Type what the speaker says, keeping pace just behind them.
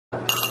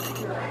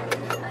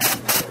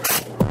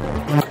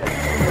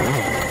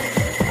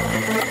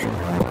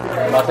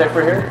contact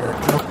for here?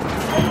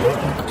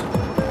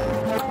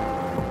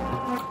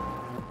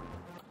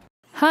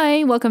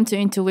 Hi, welcome to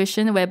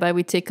Intuition, whereby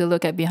we take a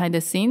look at behind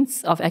the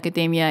scenes of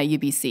academia at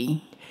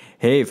UBC.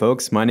 Hey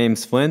folks, my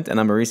name's Flint and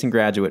I'm a recent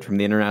graduate from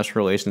the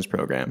International Relations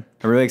program.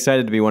 I'm really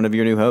excited to be one of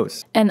your new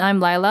hosts. And I'm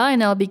Laila,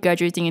 and I'll be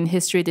graduating in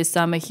history this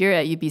summer here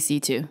at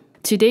UBC too.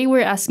 Today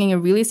we're asking a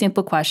really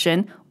simple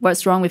question: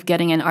 what's wrong with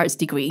getting an arts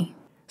degree?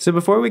 So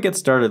before we get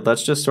started,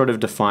 let's just sort of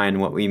define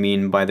what we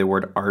mean by the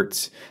word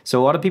arts.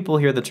 So a lot of people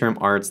hear the term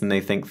arts and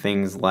they think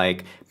things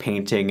like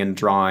painting and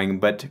drawing,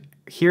 but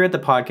here at the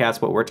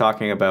podcast, what we're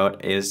talking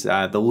about is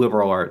the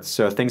liberal arts,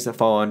 so things that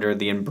fall under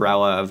the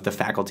umbrella of the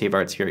Faculty of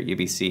Arts here at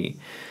UBC.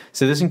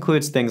 So this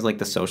includes things like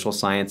the social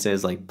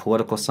sciences, like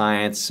political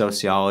science,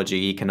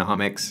 sociology,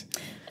 economics.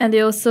 And they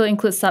also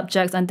include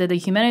subjects under the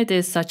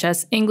humanities such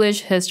as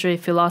English, history,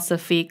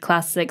 philosophy,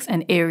 classics,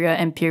 and area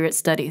and period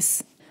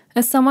studies.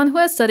 As someone who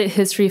has studied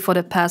history for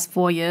the past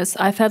 4 years,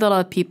 I've had a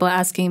lot of people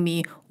asking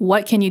me,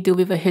 what can you do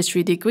with a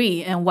history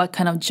degree and what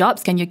kind of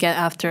jobs can you get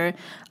after?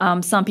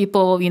 Some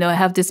people,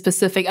 have this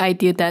specific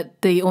idea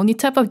that the only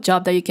type of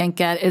job that you can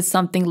get is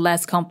something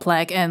less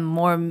complex and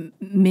more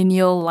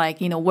menial, like,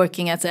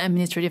 working as an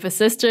administrative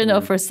assistant, or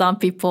for some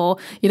people,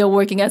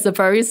 working as a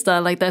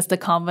barista. Like that's the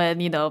common,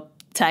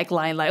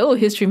 tagline, like, oh,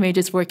 history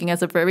majors working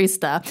as a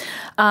barista.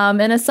 And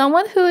as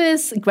someone who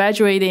is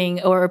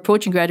graduating or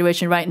approaching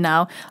graduation right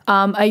now,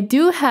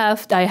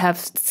 I have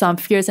some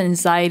fears and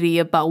anxiety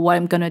about what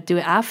I'm going to do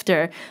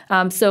after.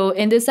 So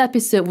in this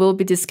episode, we'll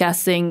be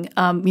discussing,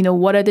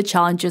 what are the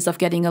challenges of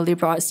getting a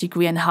liberal arts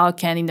degree and how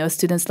can,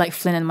 students like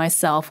Flynn and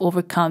myself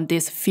overcome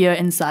this fear,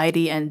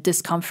 anxiety, and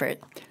discomfort.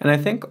 And I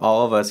think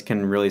all of us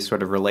can really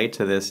sort of relate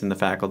to this in the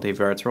Faculty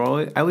of Arts,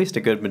 or at least a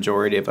good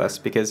majority of us,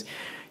 because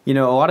a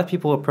lot of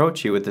people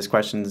approach you with these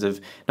questions of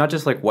not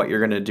just like what you're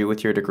going to do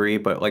with your degree,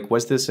 but like,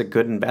 was this a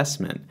good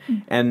investment?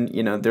 Mm-hmm.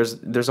 And,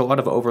 there's a lot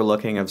of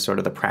overlooking of sort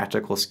of the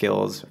practical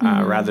skills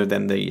rather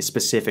than the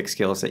specific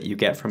skills that you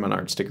get from an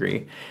arts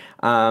degree.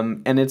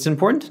 And it's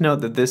important to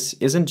note that this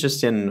isn't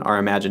just in our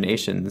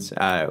imaginations.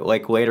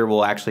 Like later,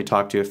 we'll actually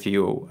talk to a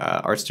few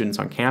art students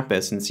on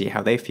campus and see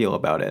how they feel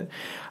about it.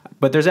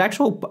 But there's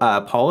actual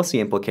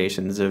policy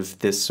implications of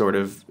this sort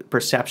of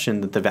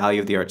perception that the value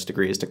of the arts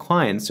degree has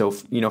declined. So,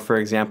 for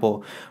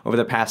example, over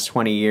the past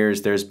 20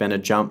 years, there's been a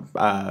jump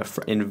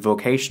in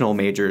vocational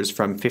majors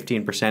from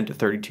 15% to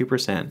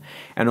 32%.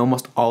 And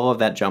almost all of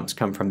that jumps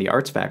come from the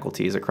arts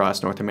faculties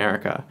across North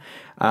America.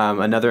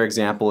 Another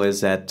example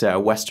is at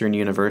Western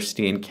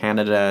University in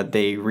Canada.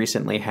 They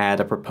recently had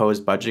a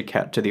proposed budget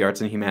cut to the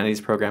Arts and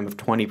Humanities program of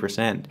 20%.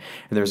 And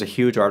there was a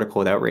huge article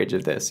with outrage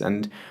of this.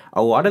 And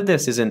a lot of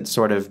this isn't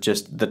sort of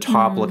just the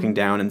top looking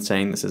down and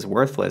saying this is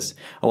worthless.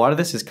 A lot of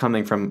this is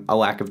coming from a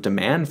lack of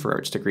demand for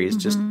arts degrees.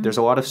 Just there's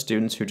a lot of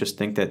students who just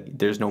think that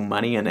there's no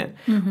money in it,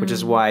 which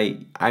is why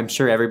I'm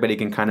sure everybody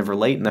can kind of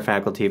relate in the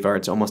Faculty of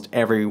Arts. Almost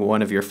every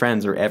one of your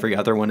friends or every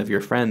other one of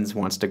your friends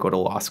wants to go to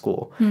law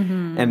school.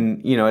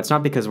 And, it's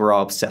not because we're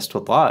all obsessed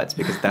with law. It's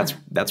because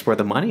that's where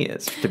the money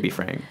is, to be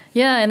frank.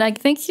 Yeah, and I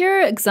think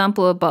your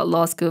example about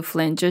law school,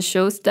 Flynn, just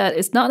shows that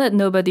it's not that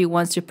nobody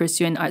wants to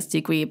pursue an arts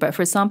degree, but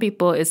for some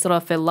people, it's sort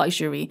of a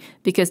luxury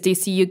because they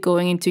see you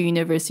going into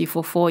university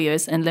for 4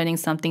 years and learning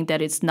something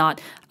that is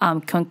not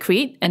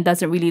concrete and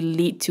doesn't really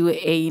lead to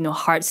a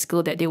hard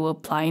skill that they will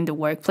apply in the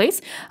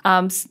workplace.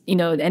 And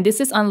this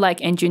is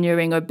unlike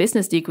engineering or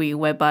business degree,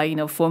 whereby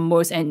for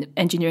most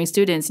engineering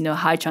students,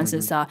 high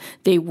chances are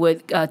they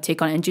would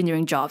take on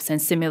engineering jobs,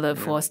 and similar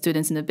for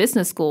students in the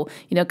business school,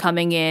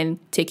 coming in,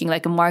 taking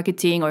like a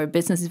marketing or a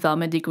business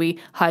development degree,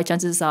 high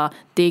chances are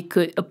they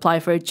could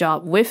apply for a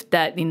job with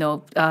that,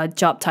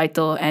 job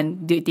title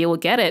and they will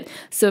get it.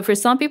 So for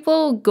some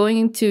people,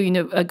 going to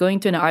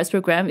an arts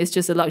program is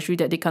just a luxury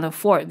that they can't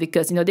afford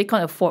because, they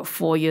can't afford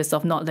 4 years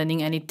of not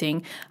learning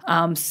anything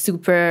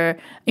super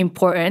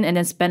important and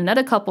then spend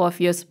another couple of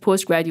years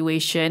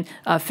post-graduation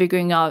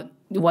figuring out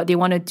what they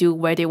want to do,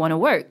 where they want to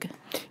work.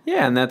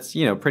 Yeah, and that's,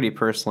 pretty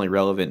personally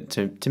relevant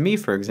to me,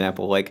 for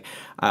example. Like,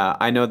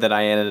 I know that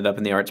I ended up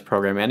in the arts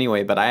program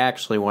anyway, but I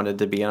actually wanted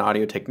to be an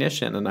audio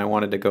technician, and I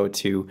wanted to go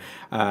to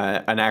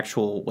an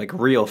actual, like,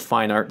 real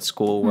fine art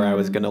school where I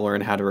was going to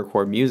learn how to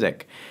record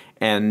music.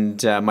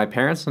 And my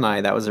parents and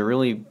I, that was a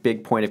really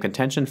big point of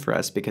contention for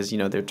us because,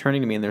 they're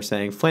turning to me and they're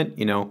saying, Flint,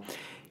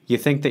 you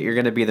think that you're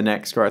going to be the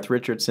next Garth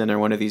Richardson or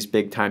one of these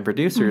big time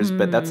producers,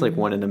 but that's like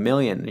 1 in a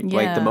million. Yeah.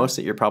 Like the most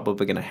that you're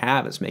probably going to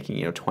have is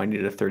making, 20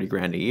 to 30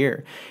 grand a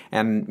year.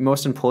 And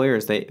most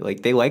employers, they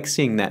like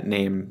seeing that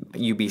name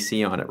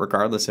UBC on it,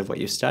 regardless of what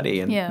you study.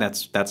 And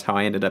that's how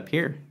I ended up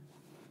here.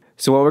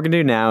 So what we're going to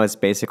do now is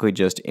basically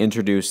just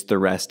introduce the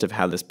rest of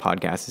how this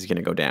podcast is going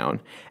to go down.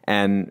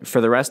 And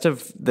for the rest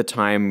of the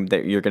time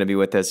that you're going to be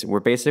with us, we're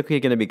basically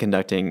going to be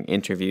conducting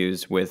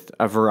interviews with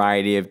a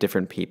variety of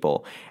different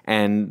people.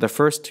 And the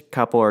first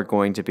couple are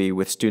going to be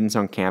with students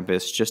on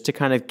campus just to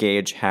kind of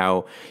gauge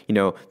how,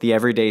 the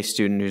everyday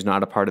student who's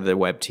not a part of the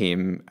web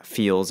team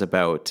feels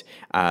about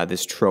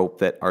this trope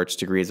that arts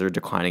degrees are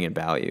declining in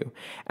value.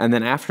 And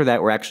then after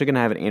that, we're actually going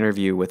to have an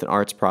interview with an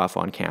arts prof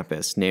on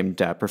campus named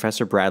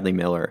Professor Bradley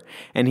Miller.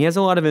 And he has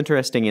a lot of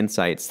interesting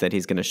insights that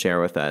he's going to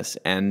share with us.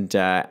 And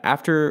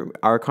after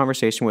our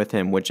conversation with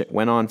him, which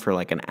went on for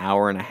like an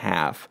hour and a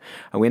half,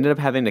 we ended up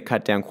having to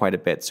cut down quite a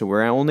bit. So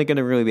we're only going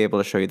to really be able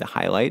to show you the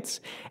highlights.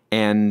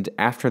 And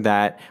after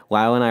that,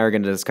 Lyle and I are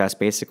going to discuss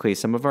basically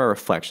some of our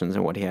reflections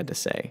on what he had to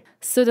say.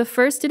 So the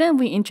first student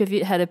we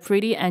interviewed had a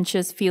pretty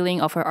anxious feeling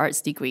of her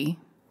arts degree.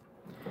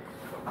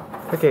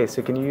 Okay,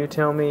 so can you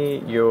tell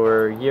me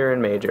your year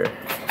and major?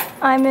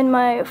 I'm in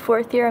my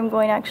 4th year. I'm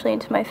going actually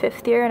into my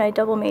 5th year, and I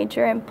double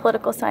major in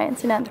political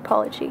science and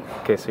anthropology.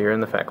 Okay, so you're in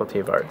the Faculty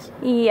of Arts.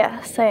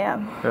 Yes, I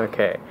am.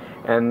 Okay,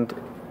 and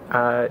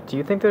do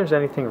you think there's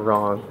anything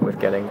wrong with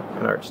getting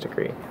an arts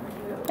degree?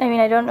 I mean,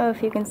 I don't know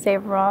if you can say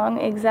wrong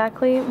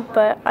exactly,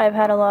 but I've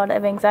had a lot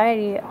of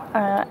anxiety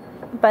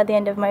by the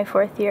end of my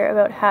 4th year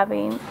about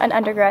having an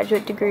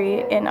undergraduate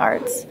degree in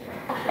arts,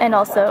 and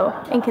also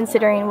in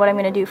considering what I'm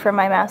going to do for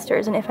my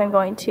master's and if I'm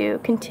going to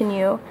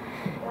continue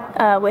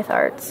with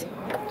arts.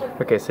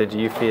 Okay, so do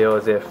you feel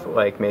as if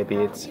like maybe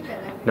it's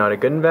not a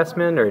good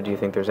investment, or do you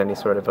think there's any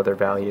sort of other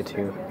value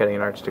to getting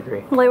an arts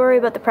degree? Well, I worry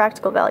about the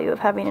practical value of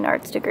having an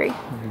arts degree.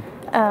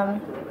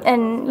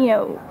 And, you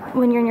know,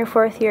 when you're in your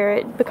 4th year,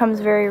 it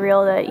becomes very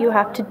real that you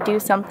have to do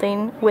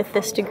something with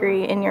this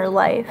degree in your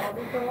life.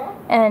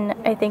 And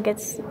I think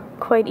it's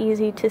quite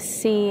easy to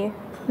see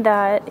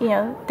that, you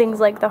know, things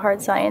like the hard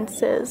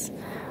sciences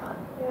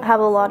have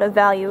a lot of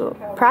value,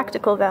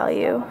 practical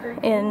value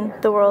in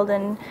the world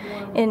and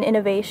in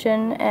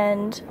innovation,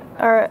 and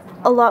are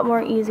a lot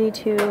more easy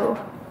to,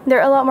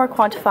 they're a lot more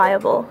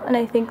quantifiable. And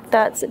I think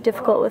that's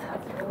difficult with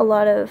a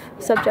lot of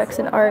subjects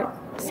in art.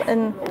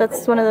 And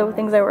that's one of the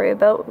things I worry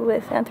about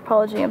with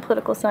anthropology and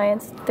political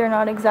science. They're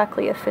not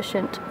exactly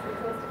efficient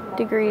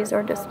degrees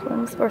or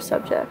disciplines or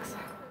subjects.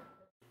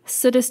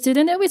 So the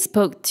student that we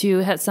spoke to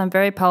had some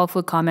very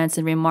powerful comments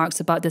and remarks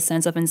about the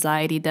sense of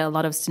anxiety that a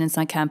lot of students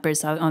on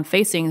campus are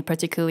facing,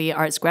 particularly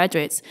arts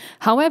graduates.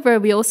 However,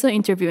 we also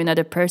interviewed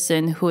another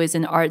person who is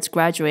an arts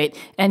graduate,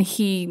 and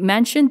he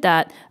mentioned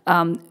that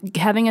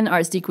having an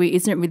arts degree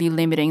isn't really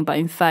limiting, but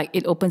in fact,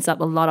 it opens up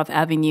a lot of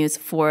avenues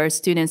for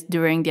students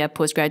during their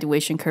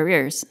post-graduation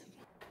careers.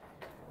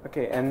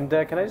 Okay, and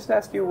can I just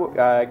ask you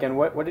again,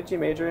 what did you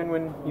major in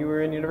when you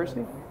were in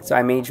university? So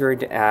I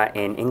majored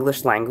in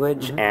English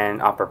language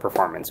and opera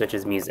performance, which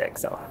is music.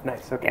 So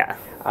nice. Okay. Yeah.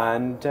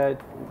 And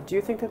do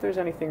you think that there's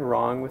anything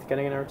wrong with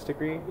getting an arts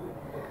degree?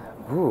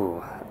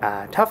 Ooh,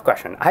 tough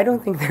question. I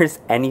don't think there's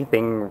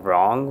anything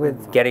wrong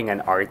with getting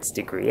an arts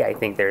degree. I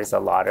think there's a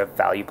lot of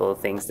valuable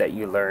things that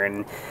you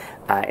learn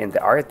in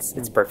the arts.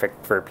 It's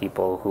perfect for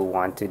people who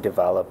want to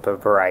develop a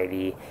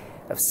variety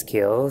of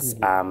skills,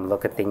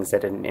 look at things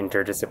at an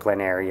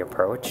interdisciplinary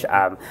approach.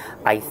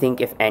 I think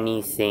if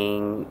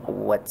anything,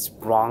 what's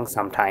wrong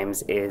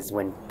sometimes is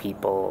when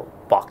people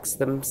box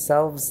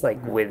themselves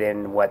like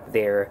within what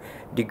their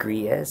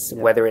degree is,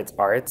 whether it's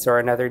arts or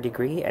another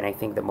degree. And I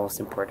think the most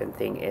important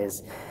thing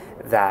is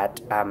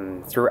that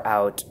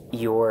throughout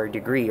your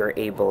degree, you're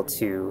able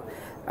to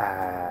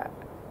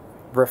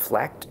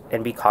reflect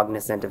and be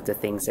cognizant of the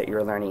things that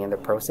you're learning in the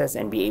process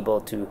and be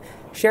able to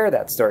share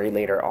that story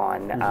later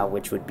on,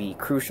 which would be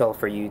crucial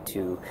for you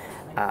to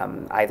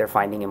either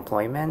finding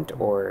employment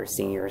or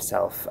seeing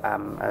yourself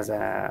as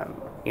a,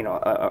 you know,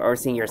 or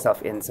seeing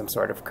yourself in some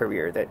sort of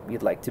career that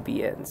you'd like to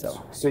be in.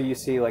 So you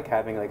see like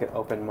having like an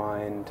open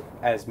mind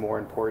as more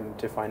important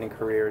to finding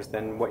careers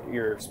than what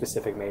your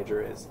specific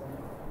major is?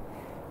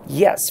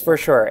 Yes, for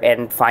sure.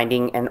 And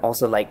finding and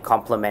also like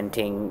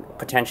complementing,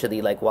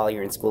 potentially like while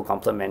you're in school,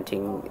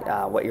 complementing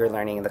what you're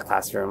learning in the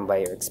classroom by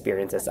your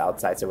experiences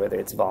outside. So whether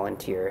it's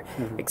volunteer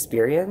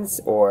experience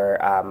or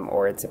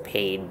it's a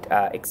paid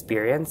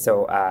experience.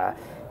 So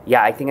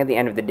yeah, I think at the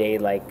end of the day,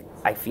 like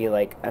I feel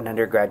like an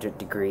undergraduate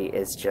degree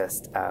is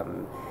just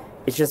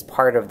it's just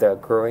part of the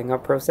growing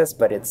up process,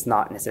 but it's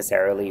not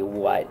necessarily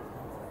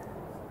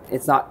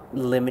it's not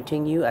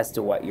limiting you as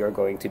to what you're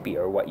going to be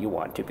or what you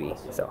want to be.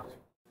 So.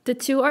 The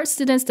two art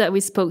students that we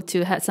spoke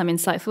to had some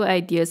insightful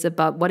ideas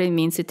about what it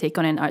means to take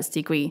on an arts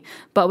degree,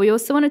 but we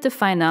also wanted to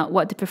find out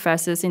what the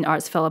professors in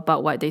arts felt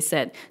about what they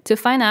said. To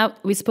find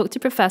out, we spoke to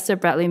Professor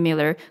Bradley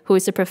Miller, who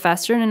is a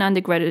professor and an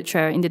undergraduate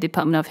chair in the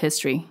Department of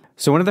History.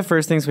 So one of the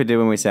first things we did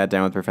when we sat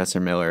down with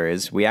Professor Miller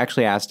is we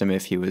actually asked him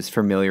if he was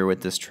familiar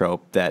with this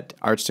trope that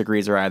arts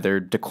degrees are either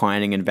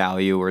declining in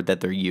value or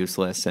that they're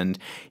useless. And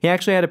he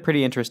actually had a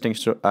pretty interesting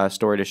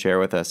story to share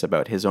with us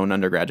about his own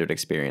undergraduate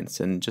experience.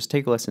 And just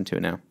take a listen to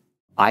it now.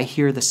 I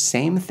hear the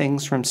same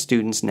things from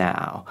students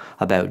now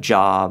about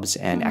jobs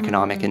and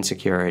economic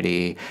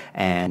insecurity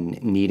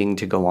and needing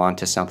to go on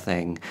to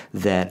something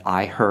that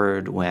I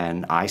heard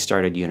when I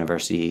started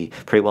university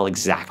pretty well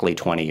exactly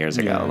 20 years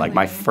ago. Like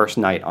my first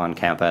night on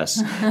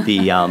campus,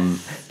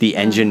 the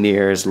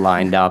engineers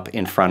lined up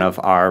in front of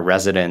our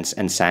residence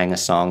and sang a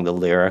song, the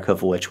lyric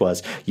of which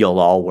was, "You'll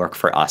all work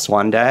for us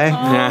one day."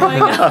 Oh my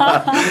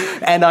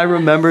God. And I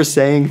remember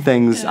saying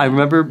things, I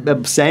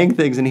remember saying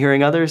things and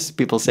hearing others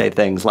people say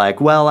things like,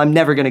 well, I'm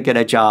never going to get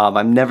a job.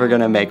 I'm never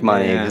going to make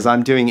money because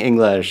I'm doing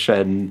English.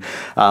 And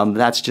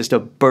that's just a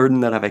burden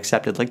that I've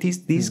accepted. Like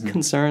these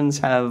concerns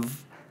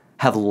have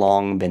have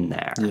long been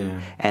there.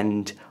 Yeah.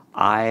 And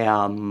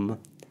I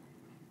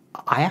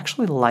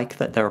actually like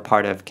that they're a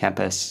part of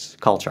campus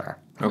culture.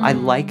 Okay. I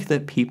like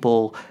that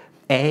people,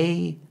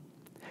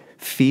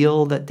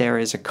 feel that there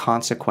is a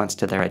consequence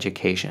to their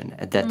education,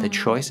 that the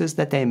choices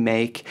that they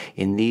make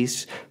in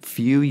these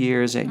few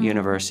years at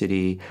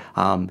university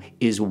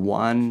is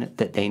one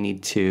that they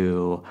need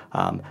to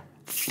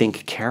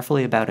think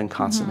carefully about and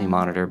constantly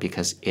monitor,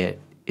 because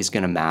it is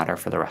going to matter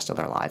for the rest of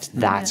their lives.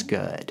 That's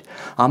good.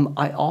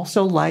 I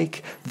also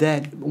like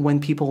that when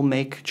people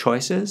make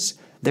choices,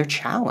 they're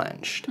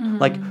challenged.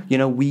 Like,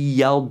 we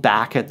yelled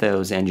back at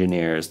those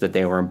engineers that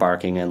they were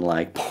embarking in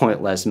like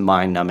pointless,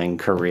 mind-numbing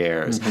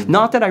careers.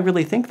 Not that I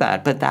really think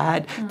that, but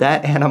that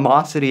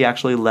animosity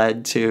actually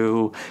led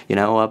to,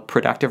 a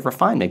productive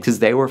refinement, because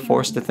they were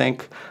forced to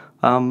think,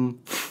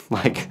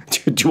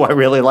 do I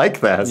really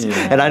like this?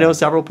 Yeah. And I know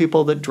several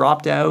people that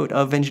dropped out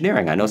of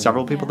engineering. I know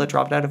several people that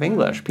dropped out of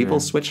English. People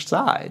switched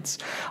sides.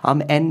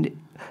 And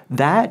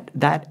that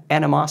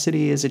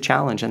animosity is a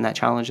challenge, and that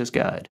challenge is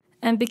good.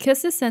 And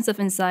because this sense of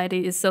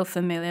anxiety is so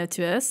familiar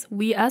to us,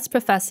 we asked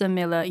Professor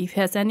Miller if he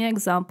has any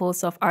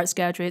examples of arts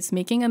graduates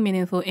making a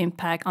meaningful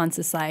impact on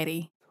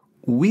society.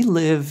 We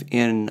live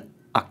in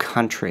a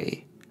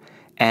country,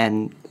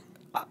 and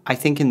I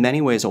think in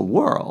many ways a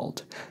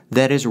world,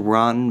 that is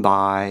run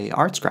by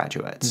arts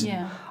graduates.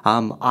 Yeah.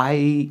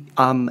 I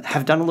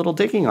have done a little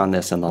digging on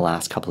this in the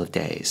last couple of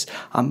days.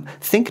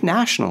 Think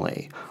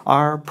nationally.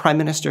 Our Prime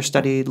Minister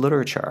studied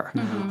literature.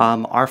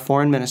 Our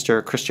Foreign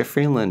Minister, Chrystia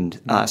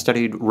Freeland,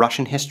 studied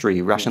Russian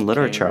history, Russian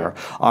literature.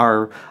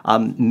 Our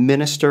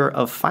Minister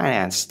of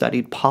Finance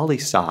studied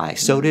poli-sci.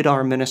 So did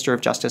our Minister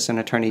of Justice and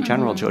Attorney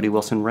General, Jody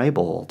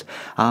Wilson-Raybould.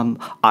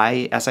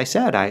 As I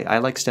said, I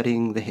like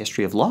studying the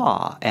history of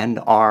law. And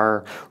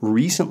our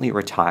recently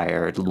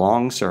retired,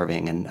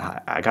 long-serving, and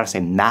I got to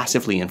say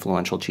massively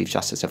influential Chief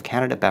Justice of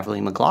Canada, Beverly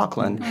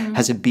McLaughlin,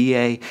 has a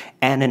BA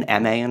and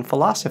an MA in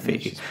philosophy.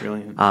 She's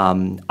brilliant.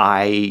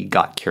 I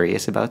got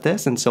curious about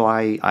this, and so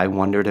I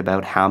wondered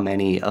about how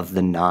many of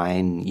the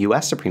 9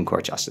 U.S. Supreme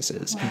Court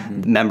justices,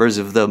 members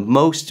of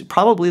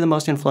probably the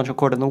most influential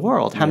court in the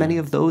world, how many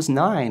of those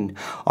 9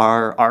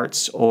 are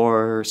arts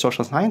or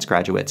social science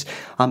graduates?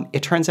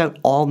 It turns out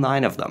all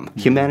 9 of them.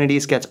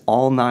 Humanities gets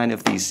all 9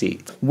 of these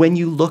seats. When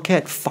you look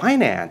at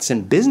finance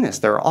and business,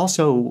 there are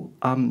also,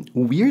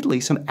 weirdly,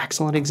 some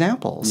excellent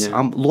examples.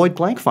 Yeah. Lloyd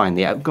Blankfein,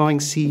 the outgoing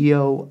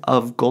CEO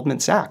of Goldman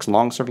Sachs,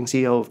 long-serving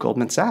CEO of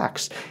Goldman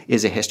Sachs,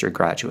 is a history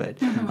graduate.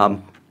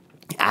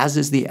 As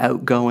is the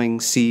outgoing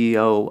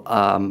CEO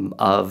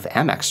of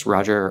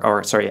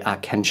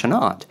Amex, Ken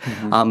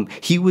Chenault.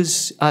 He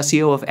was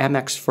CEO of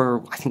Amex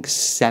for, I think,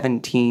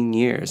 17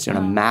 years in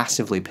a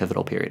massively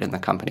pivotal period in the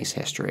company's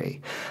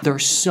history. There are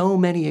so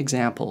many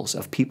examples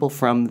of people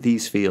from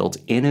these fields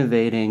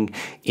innovating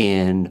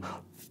in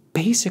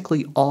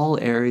basically all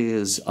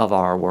areas of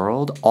our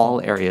world,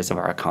 all areas of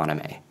our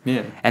economy.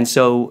 Yeah. And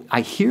so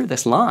I hear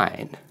this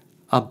line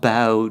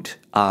about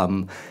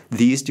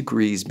these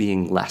degrees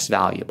being less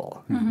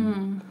valuable.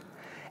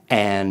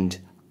 And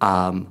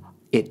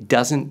it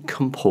doesn't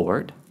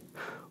comport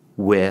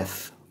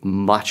with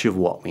much of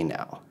what we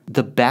know.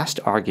 The best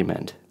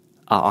argument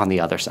on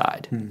the other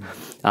side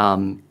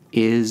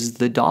is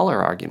the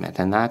dollar argument,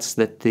 and that's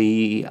that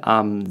the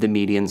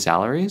median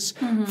salaries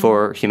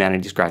for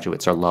humanities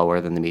graduates are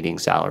lower than the median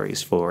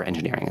salaries for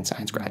engineering and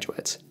science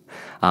graduates.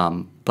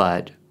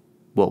 But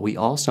what we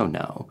also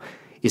know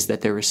is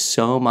that there is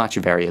so much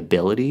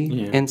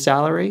variability in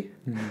salary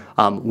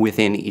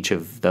within each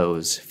of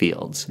those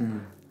fields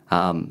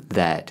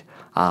that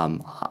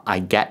I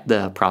get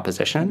the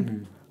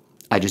proposition.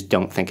 I just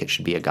don't think it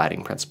should be a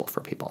guiding principle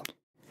for people.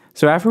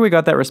 So after we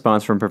got that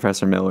response from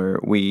Professor Miller,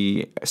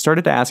 we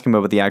started to ask him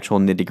about the actual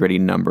nitty-gritty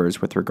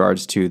numbers with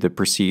regards to the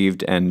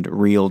perceived and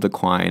real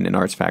decline in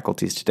arts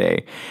faculties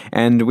today.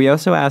 And we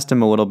also asked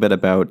him a little bit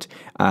about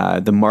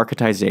the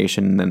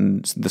marketization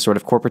and the sort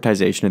of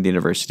corporatization of the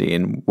university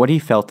and what he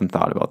felt and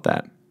thought about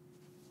that.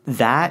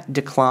 That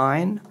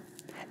decline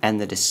and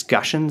the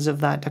discussions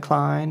of that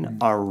decline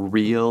are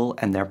real,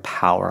 and they're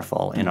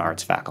powerful in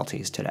arts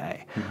faculties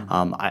today.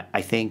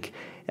 I think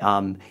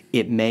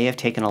it may have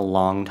taken a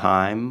long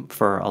time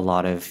for a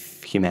lot of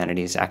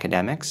humanities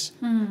academics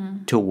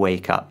to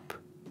wake up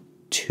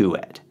to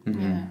it.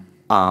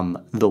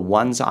 The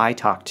ones I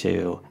talk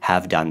to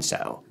have done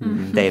so.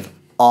 They've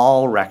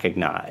all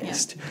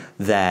recognized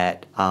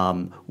that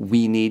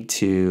we need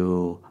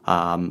to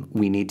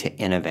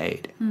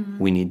innovate.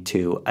 We need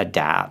to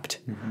adapt.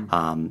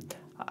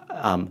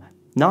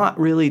 Not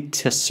really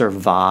to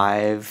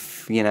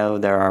survive.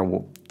 There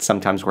are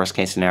sometimes worst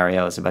case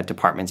scenarios about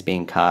departments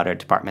being cut or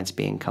departments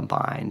being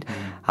combined,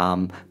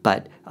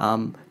 but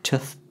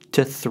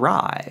to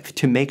thrive,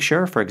 to make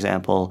sure, for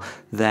example,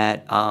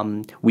 that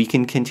we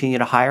can continue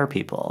to hire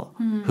people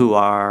who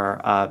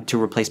are,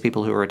 to replace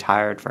people who are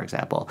retired, for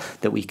example,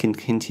 that we can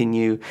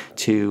continue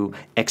to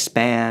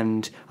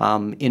expand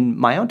in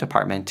my own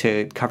department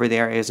to cover the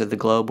areas of the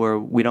globe where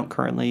we don't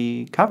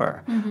currently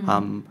cover.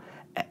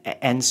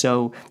 And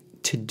so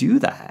to do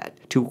that,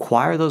 to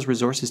acquire those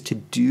resources, to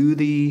do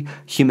the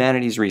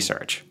humanities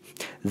research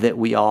that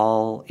we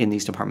all in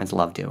these departments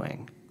love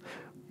doing,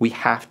 we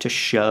have to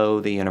show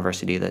the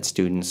university that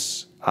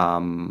students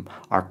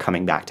are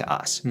coming back to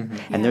us.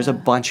 And there's a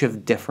bunch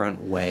of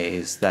different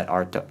ways that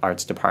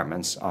arts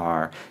departments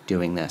are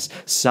doing this.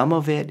 Some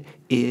of it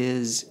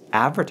is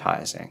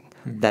advertising.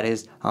 That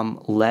is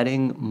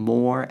letting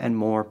more and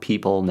more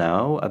people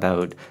know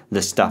about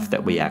the stuff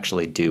that we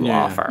actually do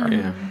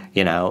offer.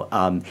 You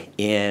know,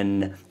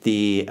 in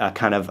the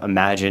kind of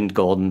imagined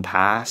golden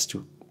past,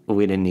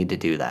 we didn't need to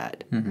do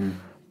that.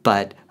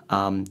 But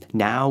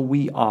now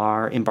we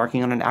are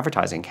embarking on an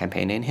advertising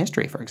campaign in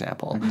history, for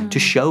example, to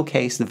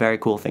showcase the very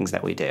cool things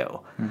that we do.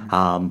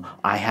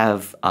 I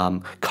have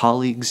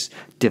colleagues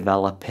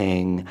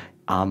developing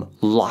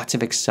lots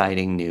of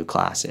exciting new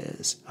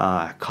classes.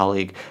 A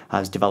colleague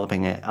is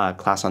developing a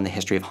class on the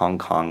history of Hong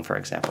Kong, for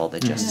example,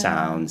 that just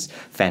sounds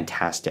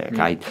fantastic.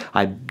 I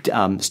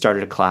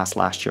started a class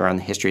last year on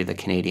the history of the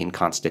Canadian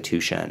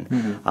Constitution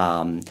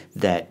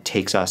that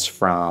takes us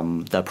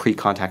from the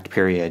pre-contact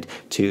period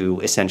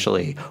to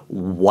essentially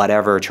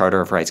whatever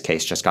Charter of Rights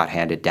case just got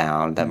handed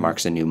down that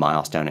marks a new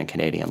milestone in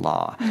Canadian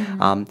law.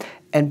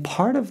 And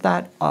part of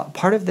that,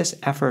 part of this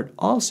effort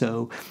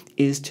also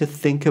is to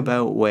think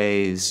about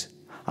ways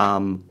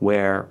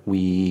where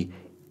we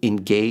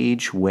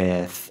engage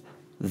with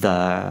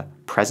the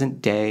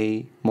present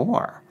day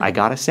more. I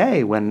gotta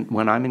say,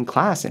 when I'm in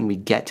class and we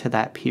get to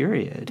that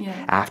period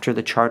after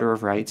the Charter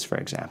of Rights, for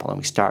example, and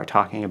we start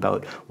talking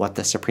about what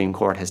the Supreme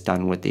Court has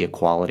done with the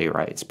equality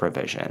rights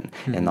provision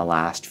in the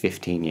last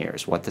 15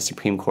 years, what the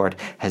Supreme Court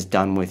has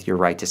done with your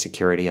right to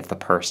security of the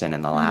person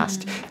in the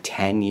last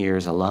 10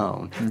 years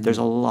alone, there's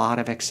a lot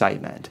of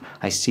excitement.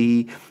 I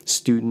see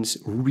students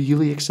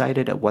really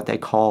excited at what they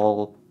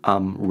call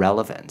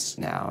relevance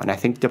now. And I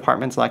think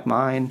departments like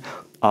mine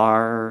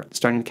are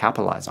starting to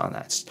capitalize on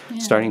that,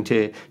 starting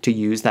to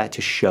use that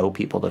to show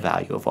people the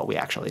value of what we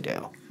actually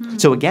do.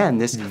 So again,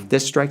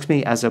 this strikes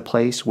me as a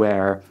place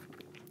where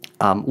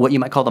what you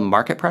might call the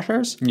market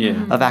pressures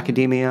of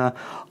academia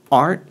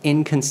aren't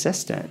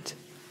inconsistent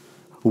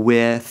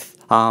with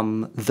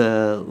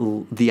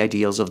the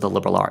ideals of the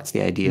liberal arts,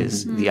 the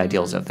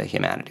ideals of the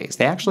humanities.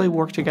 They actually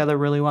work together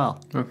really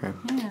well. Okay.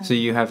 So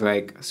you have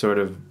like sort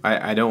of,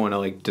 I don't want to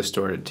like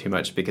distort it too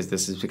much because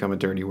this has become a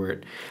dirty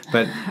word,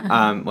 but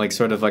like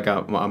sort of like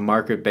a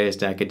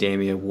market-based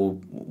academia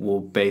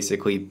will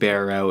basically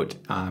bear out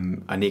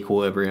an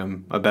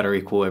equilibrium, a better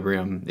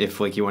equilibrium, if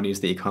like you want to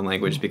use the econ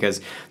language,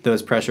 because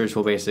those pressures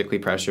will basically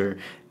pressure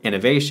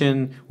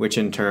innovation, which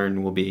in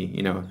turn will be,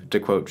 you know, to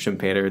quote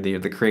Schumpeter,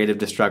 the creative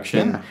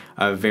destruction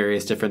of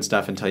various different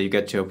stuff until you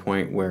get to a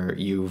point where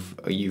you've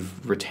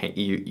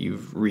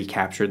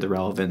recaptured the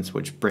relevance,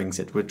 which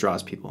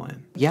draws people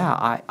in.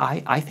 Yeah,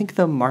 I think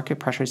the market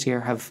pressures here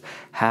have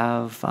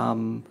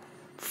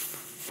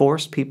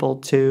forced people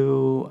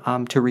to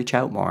reach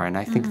out more, and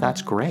I think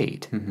that's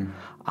great.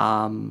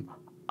 One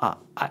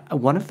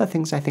of the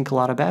things I think a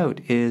lot about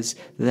is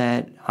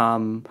that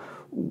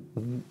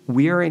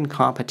we're in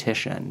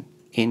competition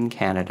in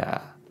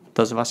Canada.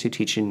 Those of us who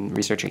teach and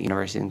research at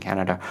universities in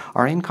Canada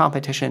are in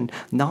competition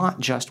not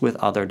just with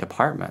other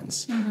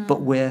departments,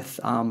 but with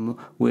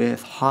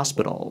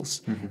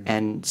hospitals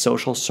and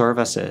social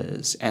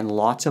services and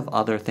lots of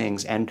other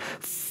things, and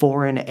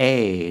foreign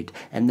aid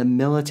and the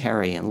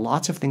military and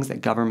lots of things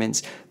that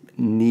governments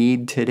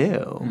need to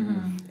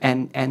do.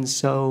 And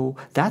so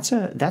that's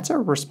a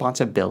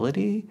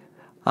responsibility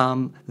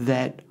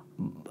that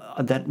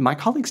my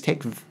colleagues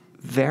take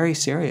very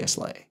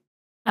seriously.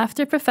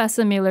 After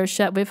Professor Miller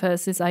shared with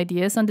us his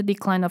ideas on the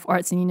decline of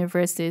arts in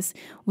universities,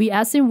 we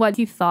asked him what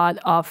he thought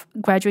of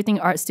graduating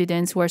art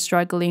students who are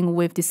struggling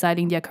with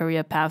deciding their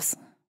career paths.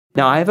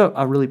 Now, I have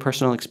a really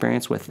personal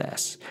experience with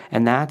this,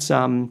 and that's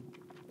a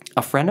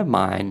friend of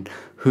mine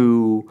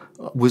who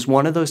was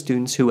one of those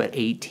students who at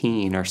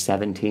 18 or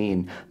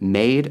 17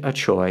 made a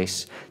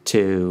choice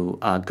to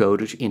go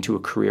into a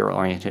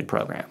career-oriented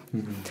program,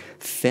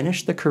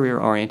 finished the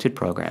career-oriented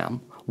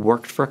program,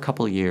 worked for a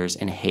couple of years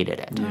and hated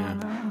it.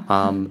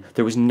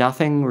 There was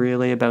nothing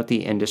really about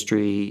the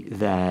industry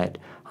that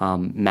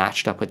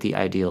matched up with the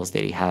ideals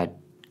that he had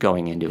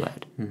going into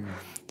it.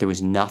 There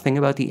was nothing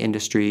about the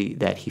industry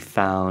that he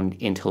found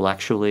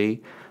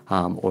intellectually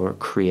or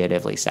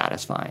creatively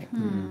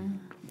satisfying.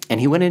 And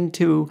he went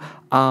into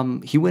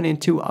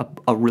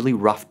a really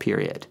rough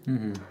period.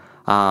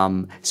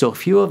 So a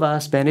few of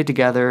us banded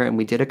together and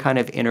we did a kind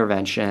of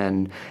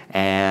intervention,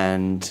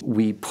 and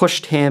we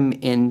pushed him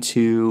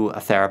into a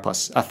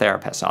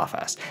therapist's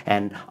office.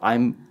 And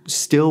I'm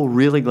still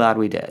really glad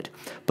we did.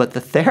 But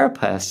the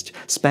therapist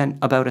spent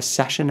about a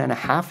session and a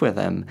half with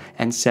him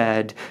and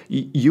said,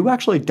 you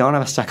actually don't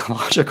have a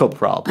psychological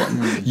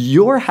problem.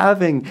 You're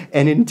having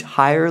an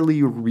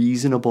entirely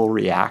reasonable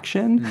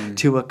reaction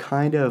to a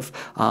kind of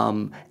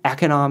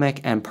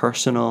economic and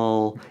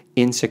personal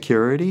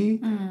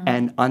insecurity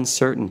and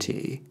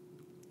uncertainty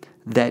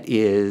that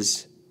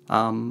is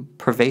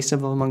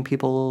pervasive among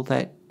people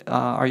that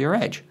are your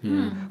age.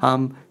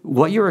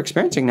 What you're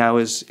experiencing now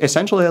is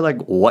essentially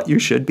like what you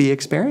should be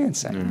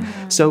experiencing.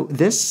 So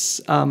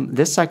this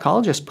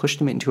psychologist pushed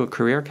him into a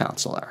career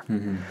counselor.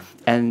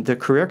 And the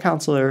career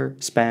counselor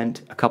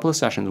spent a couple of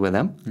sessions with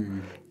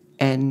him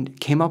and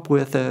came up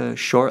with a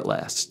short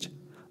list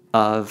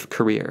of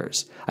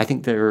careers. I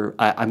think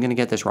I'm going to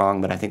get this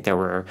wrong, but I think there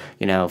were,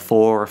 4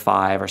 or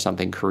 5 or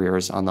something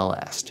careers on the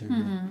list.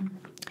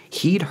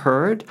 He'd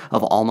heard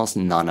of almost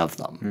none of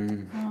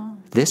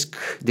them.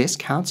 This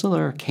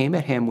counselor came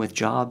at him with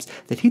jobs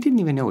that he didn't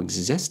even know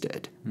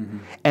existed.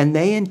 And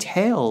they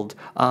entailed,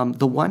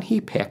 the one he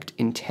picked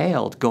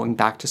entailed going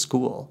back to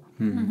school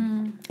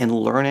and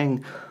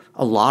learning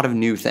a lot of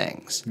new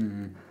things.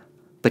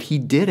 But he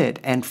did it,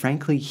 and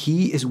frankly,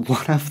 he is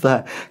one of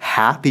the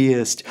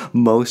happiest,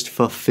 most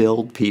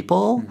fulfilled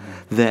people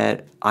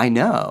that I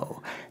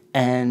know.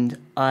 And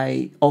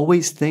I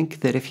always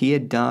think that if he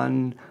had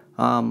done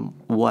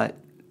what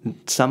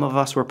some of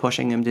us were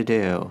pushing him to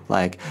do,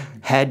 like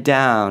head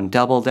down,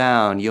 double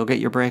down, you'll get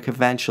your break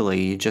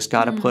eventually, you just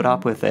got to put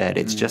up with it,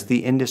 it's just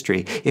the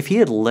industry. If he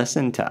had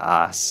listened to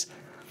us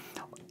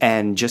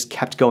and just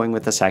kept going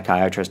with the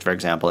psychiatrist, for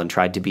example, and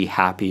tried to be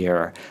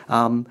happier,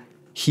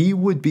 he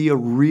would be a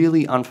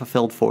really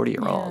unfulfilled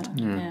 40-year-old.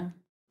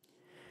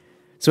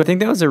 So I think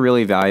that was a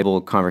really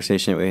valuable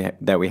conversation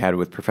that we had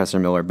with Professor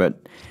Miller,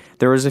 but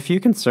there was a few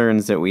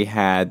concerns that we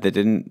had that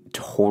didn't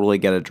totally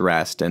get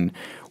addressed. And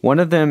one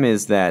of them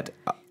is that,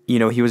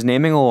 he was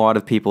naming a lot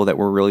of people that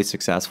were really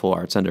successful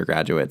arts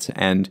undergraduates.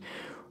 And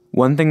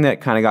one thing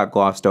that kind of got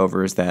glossed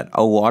over is that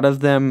a lot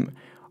of them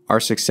are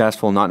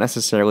successful not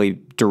necessarily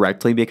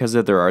directly because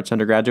of their arts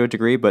undergraduate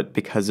degree, but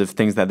because of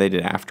things that they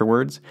did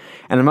afterwards.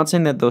 And I'm not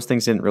saying that those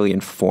things didn't really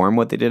inform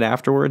what they did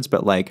afterwards,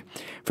 but like,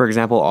 for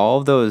example, all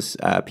of those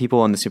people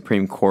on the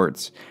Supreme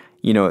Courts,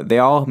 they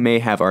all may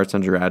have arts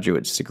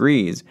undergraduate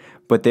degrees,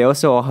 but they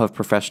also all have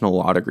professional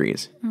law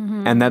degrees.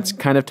 And that's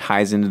kind of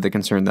ties into the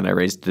concern that I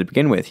raised to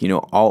begin with.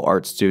 All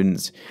art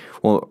students,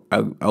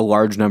 a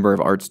large number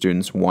of art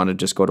students want to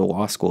just go to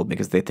law school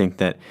because they think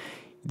that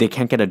they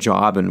can't get a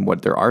job in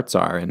what their arts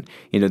are. And,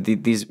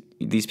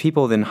 these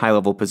people in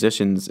high-level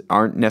positions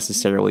aren't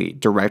necessarily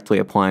directly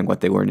applying what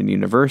they learned in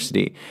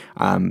university.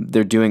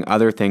 They're doing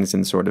other things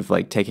and sort of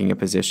like taking a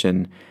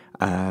position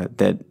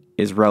that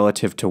is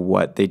relative to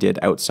what they did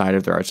outside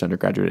of their arts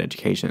undergraduate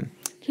education.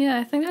 Yeah,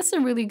 I think that's a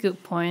really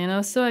good point.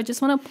 Also, I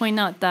just want to point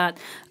out that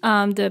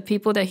the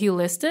people that he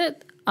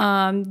listed,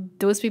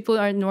 those people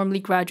are normally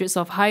graduates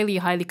of highly,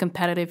 highly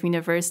competitive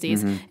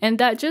universities. And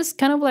that just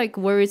kind of like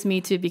worries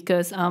me too,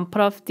 because part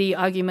of the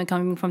argument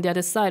coming from the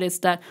other side is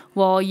that,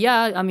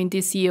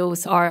 these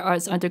CEOs are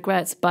arts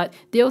undergrads, but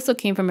they also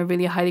came from a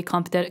really highly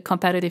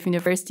competitive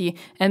university.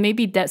 And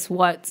maybe that's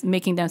what's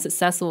making them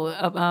successful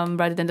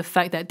rather than the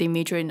fact that they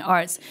major in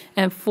arts.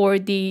 And for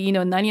the,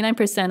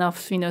 99% of,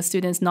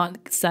 students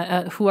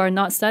who are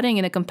not studying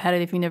in a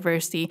competitive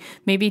university,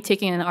 maybe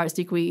taking an arts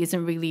degree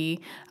isn't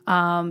really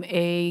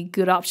a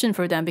good option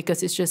for them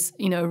because it's just,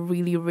 a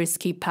really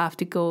risky path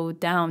to go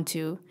down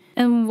to.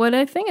 And what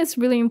I think is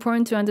really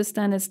important to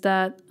understand is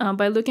that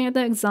by looking at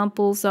the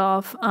examples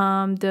of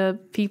the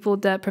people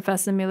that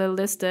Professor Miller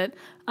listed,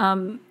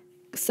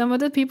 some of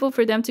the people,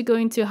 for them to go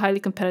into highly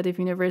competitive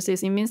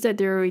universities, it means that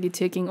they're already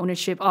taking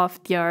ownership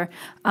of their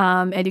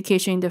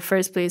education in the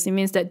first place. It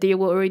means that they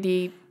were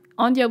already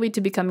on their way to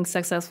becoming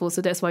successful,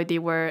 so that's why they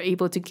were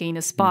able to gain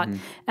a spot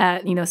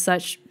at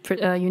such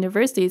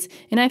universities.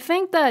 And I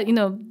think that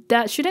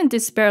that shouldn't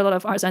despair a lot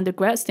of arts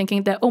undergrads,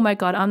 thinking that, oh my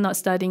god, I'm not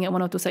studying at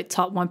one of those like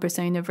top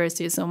 1%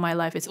 universities, so my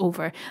life is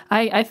over.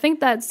 I think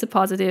that's a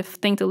positive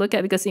thing to look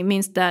at, because it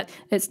means that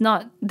it's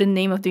not the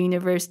name of the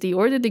university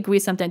or the degree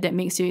something that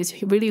makes you,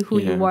 is really who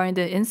you are in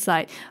the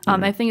inside.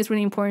 I think it's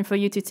really important for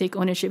you to take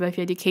ownership of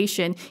your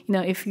education.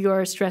 If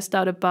you're stressed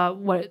out about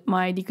what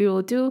my degree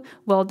will do,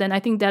 well, then I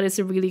think that is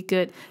a really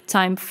good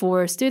time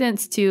for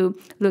students to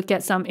look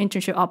at some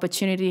internship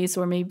opportunities,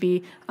 or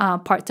maybe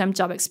part-time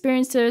job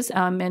experiences,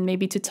 and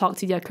maybe to talk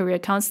to their career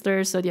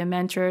counselors or their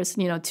mentors,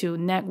 to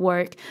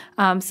network.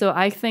 So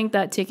I think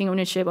that taking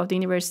ownership of the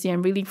university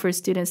and really for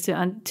students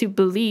to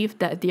believe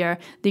that their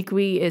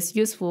degree is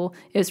useful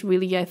is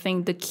really, I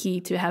think, the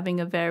key to having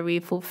a very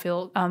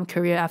fulfilled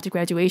career after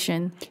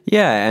graduation.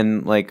 Yeah,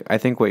 and like I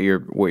think what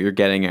you're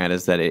getting at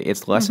is that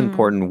it's less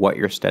important what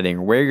you're studying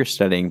or where you're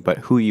studying, but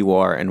who you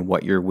are and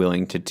what you're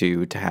willing to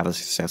do to have a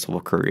successful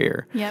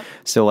career. Yep.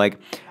 So like,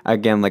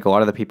 again, like a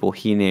lot of the people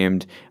he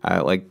named,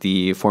 like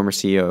the former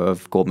CEO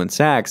of Goldman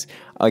Sachs,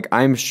 like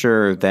I'm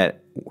sure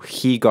that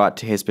he got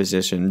to his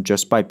position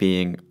just by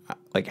being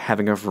like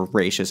having a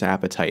voracious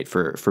appetite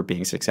for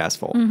being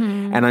successful.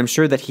 And I'm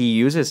sure that he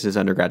uses his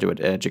undergraduate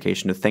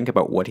education to think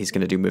about what he's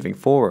going to do moving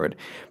forward.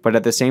 But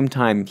at the same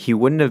time, he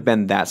wouldn't have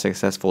been that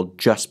successful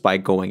just by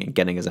going and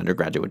getting his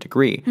undergraduate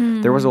degree.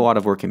 There was a lot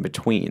of work in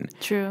between.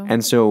 True.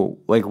 And so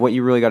like what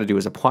you really got to do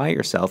is apply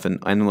yourself.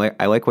 And like,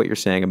 I like what you're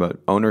saying about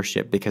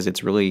ownership, because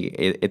it's really,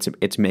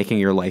 it's making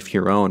your life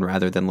your own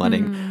rather than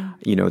letting,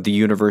 the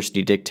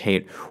university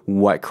dictate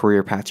what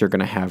career path you're going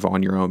to have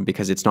on your own,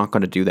 because it's not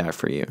going to do that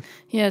for you.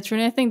 Yeah, it's really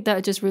mean, I think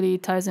that just really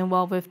ties in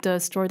well with the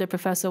story that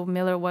Professor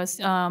Miller was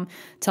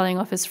telling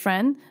of his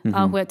friend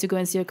who had to go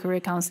and see a career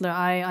counselor.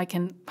 I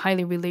can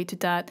highly relate to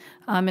that.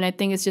 And I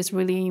think it's just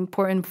really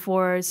important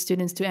for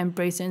students to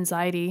embrace the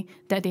anxiety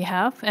that they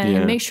have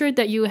and make sure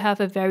that you have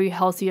a very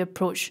healthy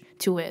approach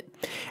to it.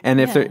 And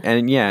if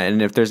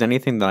if there's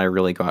anything that I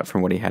really got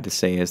from what he had to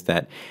say is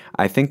that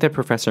I think that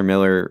Professor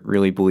Miller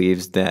really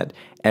believes that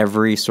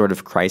every sort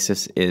of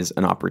crisis is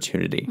an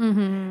opportunity.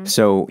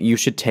 So you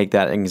should take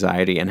that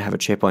anxiety and have a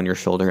chip on your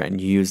shoulder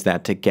and use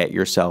that to get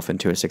yourself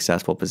into a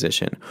successful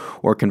position.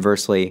 Or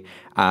conversely,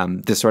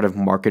 this sort of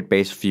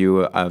market-based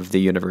view of the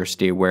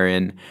university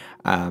wherein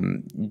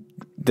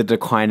the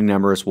declining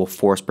numbers will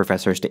force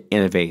professors to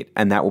innovate,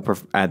 and that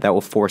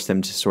will force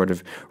them to sort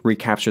of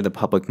recapture the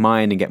public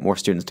mind and get more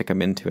students to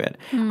come into it.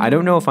 I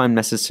don't know if I'm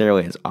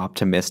necessarily as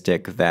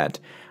optimistic that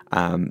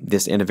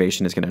this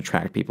innovation is going to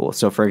attract people.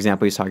 So, for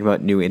example, he's talking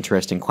about new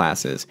interesting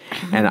classes,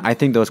 and I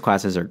think those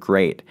classes are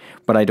great,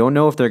 but I don't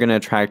know if they're going to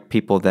attract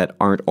people that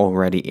aren't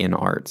already in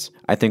arts.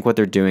 I think what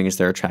they're doing is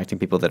they're attracting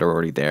people that are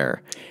already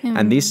there.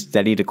 And these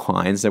steady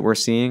declines that we're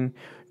seeing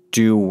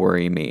do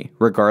worry me,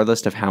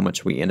 regardless of how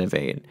much we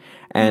innovate.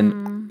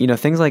 And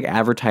things like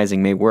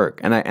advertising may work,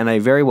 and I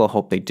very well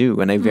hope they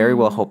do, and I very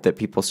well hope that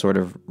people sort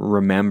of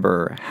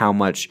remember how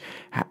much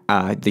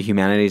the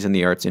humanities and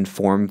the arts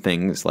inform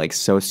things like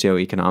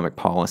socioeconomic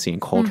policy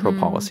and cultural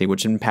policy,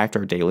 which impact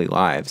our daily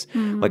lives.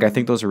 Like, I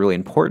think those are really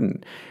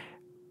important.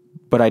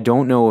 But I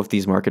don't know if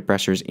these market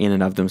pressures in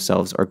and of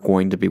themselves are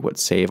going to be what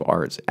save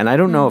arts. And I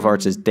don't know if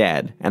arts is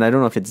dead, and I don't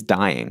know if it's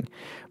dying,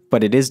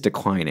 but it is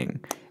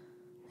declining.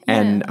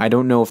 And I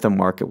don't know if the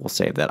market will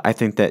save that. I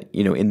think that,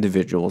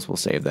 individuals will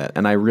save that.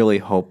 And I really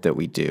hope that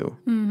we do.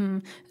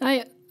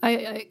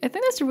 I think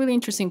that's a really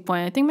interesting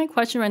point. I think my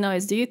question right now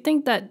is, do you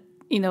think that,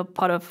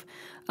 part of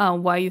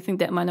why you think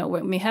that might not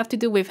work may have to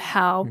do with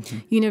how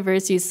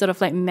universities sort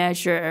of like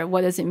measure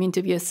what does it mean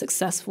to be a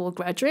successful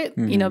graduate?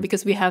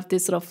 Because we have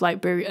this sort of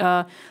like very,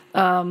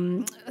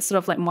 sort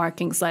of like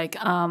markings like,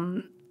 how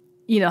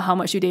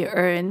much do they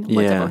earn?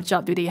 What type of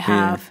job do they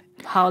have?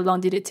 How long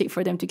did it take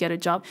for them to get a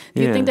job?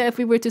 Do you think that if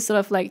we were to sort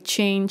of like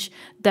change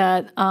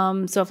that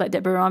sort of like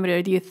that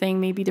barometer, do you think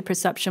maybe the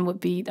perception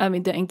would be,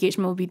 the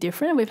engagement would be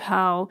different with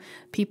how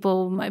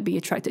people might be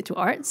attracted to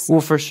arts?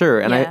 Well, for sure.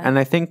 And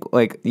I think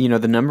like,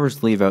 the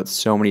numbers leave out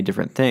so many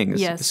different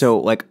things. Yes. So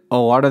like a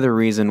lot of the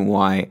reason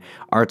why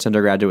arts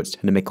undergraduates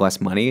tend to make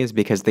less money is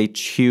because they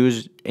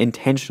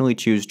intentionally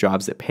choose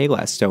jobs that pay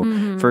less. So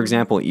for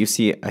example, you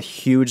see a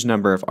huge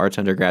number of arts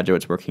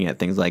undergraduates working at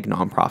things like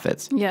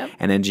nonprofits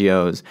and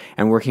NGOs,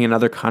 and working in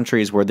other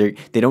countries where they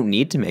don't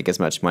need to make as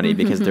much money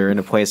because they're in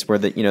a place where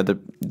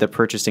the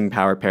purchasing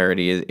power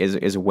parity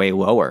is way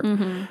lower.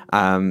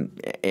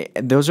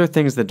 Those are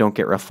things that don't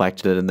get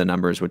reflected in the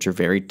numbers, which are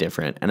very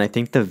different. And I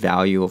think the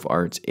value of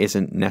arts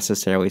isn't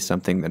necessarily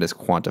something that is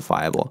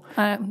quantifiable.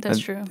 That's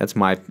true. That's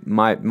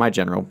my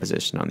general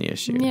position on the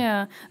issue.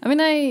 Yeah. I mean,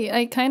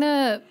 I kind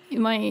of,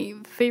 my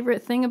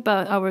favorite thing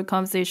about our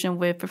conversation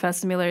with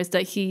Professor Miller is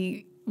that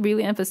he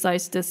really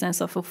emphasized the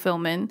sense of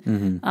fulfillment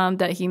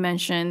that he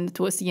mentioned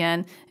towards the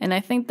end. And I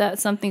think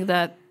that's something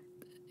that,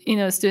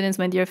 students,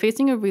 when they're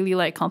facing a really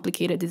like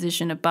complicated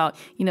decision about,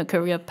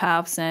 career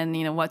paths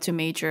and, what to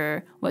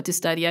major, what to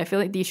study, I feel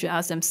like they should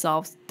ask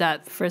themselves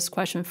that first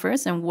question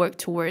first and work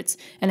towards,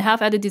 and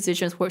have other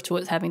decisions work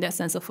towards having that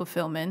sense of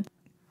fulfillment.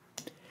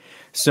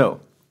 So,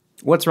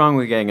 what's wrong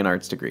with getting an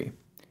arts degree?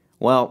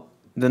 Well,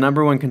 the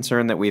number one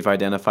concern that we've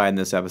identified in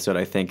this episode,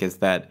 I think, is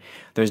that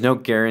there's no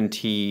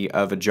guarantee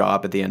of a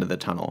job at the end of the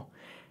tunnel.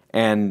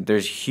 And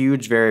there's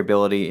huge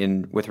variability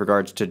with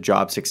regards to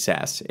job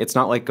success. It's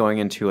not like going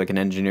into like an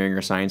engineering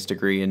or science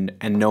degree and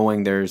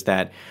knowing there's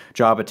that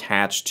job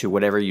attached to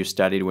whatever you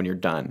studied when you're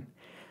done.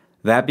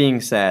 That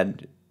being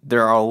said,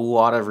 there are a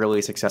lot of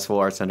really successful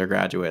arts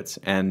undergraduates,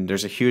 and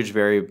there's a huge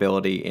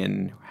variability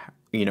in,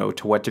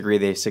 to what degree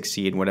they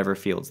succeed in whatever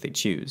fields they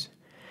choose.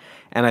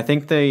 And I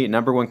think the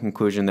number one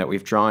conclusion that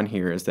we've drawn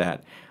here is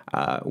that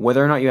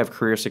whether or not you have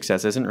career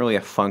success isn't really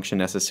a function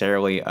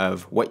necessarily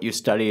of what you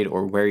studied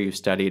or where you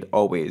studied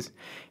always.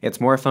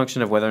 It's more a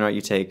function of whether or not you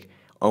take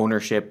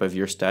ownership of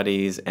your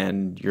studies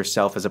and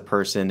yourself as a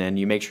person, and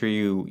you make sure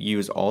you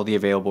use all the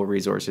available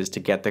resources to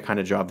get the kind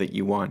of job that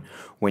you want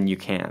when you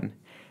can.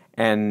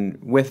 And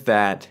with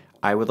that,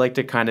 I would like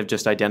to kind of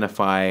just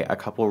identify a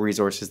couple of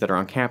resources that are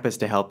on campus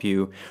to help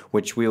you,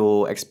 which we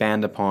will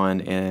expand upon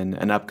in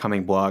an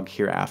upcoming blog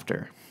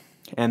hereafter.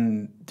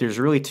 And there's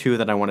really two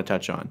that I want to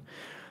touch on.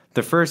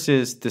 The first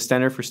is the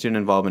Center for Student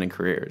Involvement in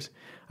Careers.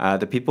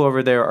 The people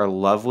over there are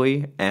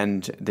lovely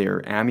and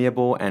they're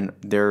amiable, and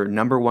their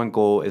number one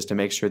goal is to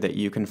make sure that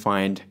you can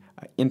find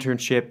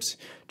internships,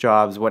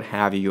 jobs, what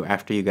have you,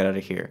 after you get out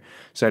of here.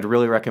 So I'd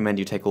really recommend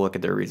you take a look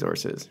at their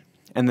resources.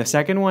 And the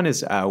second one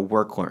is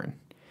WorkLearn.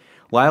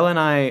 Laila and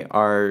I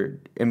are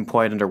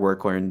employed under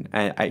WorkLearn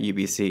at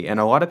UBC, and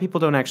a lot of people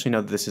don't actually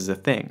know that this is a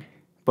thing.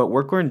 But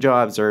WorkLearn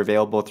jobs are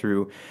available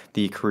through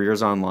the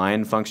Careers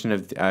Online function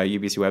of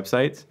UBC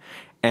websites,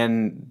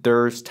 and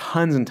there's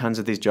tons and tons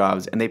of these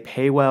jobs, and they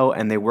pay well,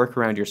 and they work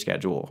around your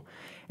schedule.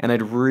 And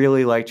I'd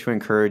really like to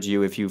encourage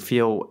you, if you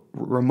feel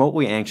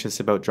remotely anxious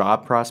about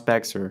job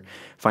prospects or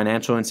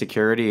financial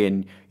insecurity,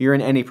 and you're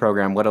in any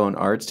program, let alone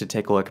arts, to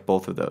take a look at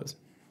both of those.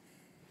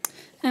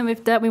 And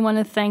with that, we want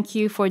to thank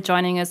you for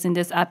joining us in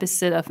this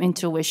episode of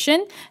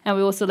Intuition. And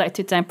we also like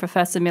to thank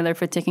Professor Miller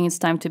for taking his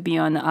time to be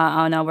on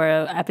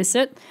our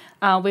episode.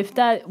 With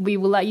that, we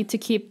would like you to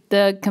keep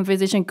the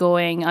conversation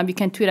going. You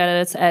can tweet at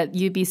us at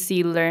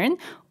UBC Learn,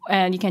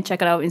 and you can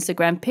check out our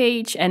Instagram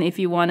page. And if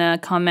you want to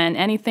comment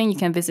anything, you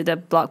can visit the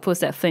blog post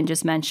that Flint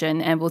just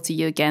mentioned. And we'll see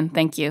you again.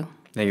 Thank you.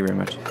 Thank you very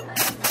much.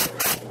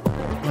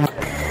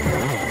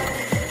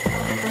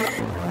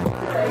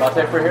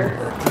 Latte for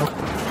here?